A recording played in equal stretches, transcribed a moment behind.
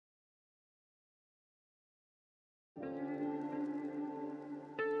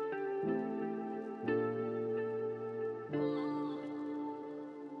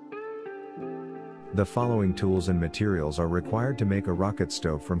The following tools and materials are required to make a rocket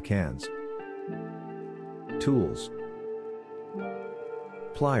stove from cans. Tools: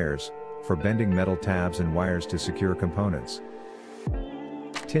 pliers, for bending metal tabs and wires to secure components.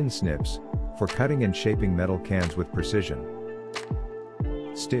 Tin snips, for cutting and shaping metal cans with precision.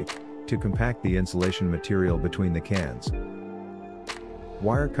 Stick, to compact the insulation material between the cans.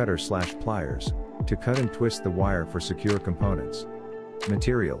 Wire cutter / pliers, to cut and twist the wire for secure components.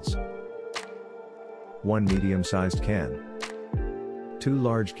 Materials: 1 medium-sized can, 2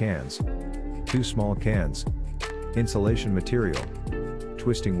 large cans, 2 small cans. Insulation material,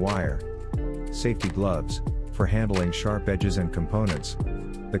 twisting wire, safety gloves, for handling sharp edges and components.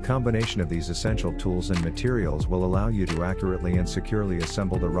 The combination of these essential tools and materials will allow you to accurately and securely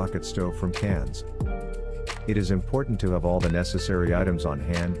assemble the rocket stove from cans. It is important to have all the necessary items on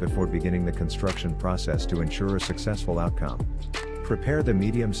hand before beginning the construction process to ensure a successful outcome. Prepare the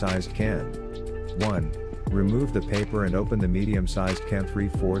medium-sized can. 1. Remove the paper and open the medium-sized can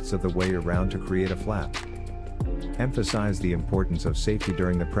 3/4 of the way around to create a flap. Emphasize the importance of safety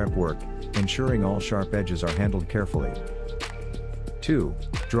during the prep work, ensuring all sharp edges are handled carefully. 2.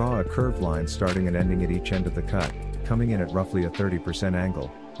 Draw a curved line starting and ending at each end of the cut, coming in at roughly a 30%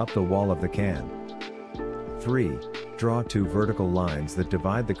 angle, up the wall of the can. 3. Draw 2 vertical lines that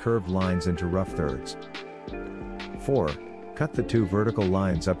divide the curved lines into rough thirds. 4. Cut the 2 vertical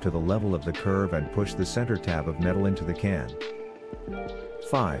lines up to the level of the curve and push the center tab of metal into the can.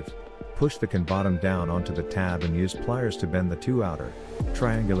 5. Push the can bottom down onto the tab and use pliers to bend the 2 outer,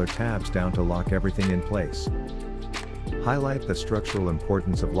 triangular tabs down to lock everything in place. Highlight the structural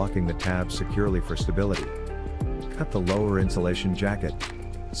importance of locking the tabs securely for stability. Cut the lower insulation jacket.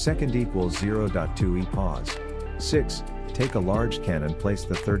 Second equals 0.2 pause. 6. Take a large can and place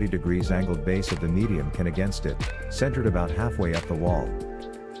the 30 degrees angled base of the medium can against it, centered about halfway up the wall.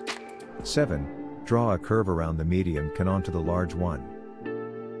 7. Draw a curve around the medium can onto the large one.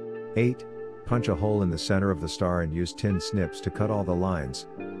 8. Punch a hole in the center of the star and use tin snips to cut all the lines,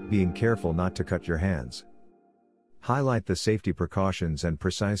 being careful not to cut your hands. Highlight the safety precautions and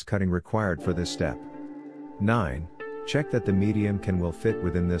precise cutting required for this step. 9. Check that the medium can will fit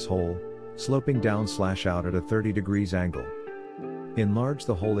within this hole, sloping down / out at a 30 degrees angle. Enlarge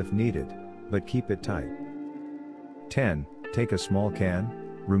the hole if needed, but keep it tight. 10. Take a small can,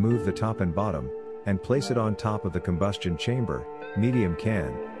 remove the top and bottom, and place it on top of the combustion chamber, medium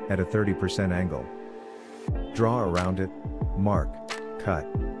can, at a 30% angle. Draw around it, mark, cut,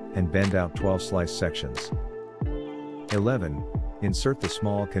 and bend out 12 slice sections. 11. Insert the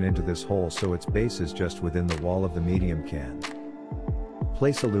small can into this hole so its base is just within the wall of the medium can.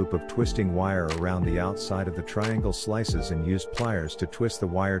 Place a loop of twisting wire around the outside of the triangle slices and use pliers to twist the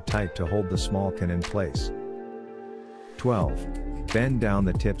wire tight to hold the small can in place. 12. Bend down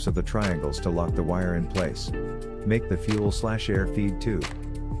the tips of the triangles to lock the wire in place. Make the fuel/air feed tube.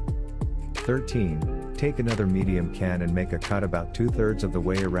 13. Take another medium can and make a cut about 2/3 of the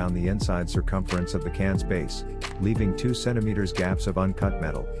way around the inside circumference of the can's base, leaving 2 cm gaps of uncut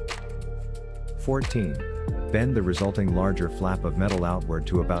metal. 14. Bend the resulting larger flap of metal outward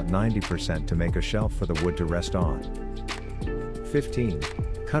to about 90% to make a shelf for the wood to rest on. 15.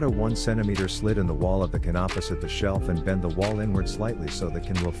 Cut a 1 cm slit in the wall of the can opposite the shelf and bend the wall inward slightly so the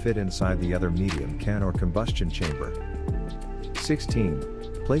can will fit inside the other medium can or combustion chamber. 16.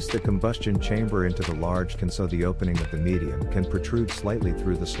 Place the combustion chamber into the large can so the opening of the medium can protrude slightly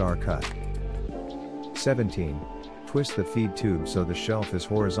through the star cut. 17. Twist the feed tube so the shelf is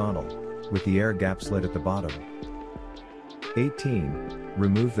horizontal, with the air gap slit at the bottom. 18.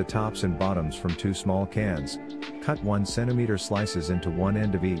 Remove the tops and bottoms from 2 small cans, cut 1 cm slices into one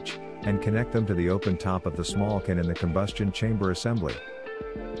end of each, and connect them to the open top of the small can in the combustion chamber assembly.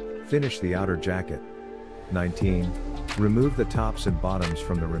 Finish the outer jacket. 19. Remove the tops and bottoms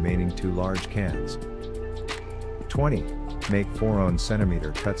from the remaining 2 large cans. 20. Make 4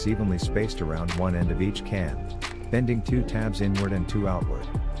 cm cuts evenly spaced around one end of each can, bending 2 tabs inward and 2 outward.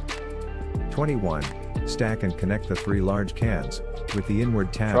 21. Stack and connect the 3 large cans, with the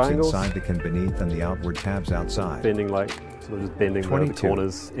inward tabs Triangles. Inside the can beneath and the outward tabs outside. Bending just bending the 22.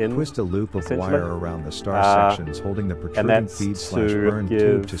 corners in. Twist a loop of essentially. wire around the star sections holding the protruding that's feed/burn to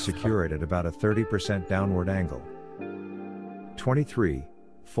tube give- to secure it at about a 30% downward angle. 23.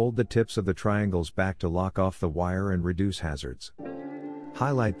 Fold the tips of the triangles back to lock off the wire and reduce hazards.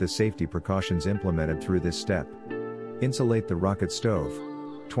 Highlight the safety precautions implemented through this step. Insulate the rocket stove.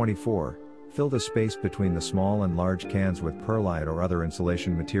 24. Fill the space between the small and large cans with perlite or other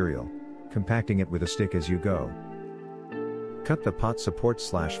insulation material, compacting it with a stick as you go. Cut the pot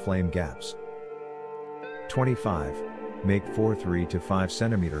support/flame gaps. 25. Make 4 3 to 5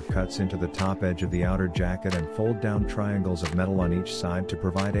 cm cuts into the top edge of the outer jacket and fold down triangles of metal on each side to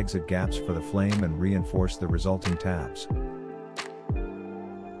provide exit gaps for the flame and reinforce the resulting tabs.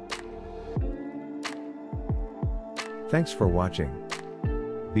 Thanks for watching.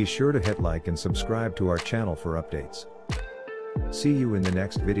 Be sure to hit like and subscribe to our channel for updates. See you in the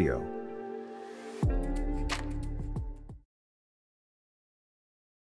next video.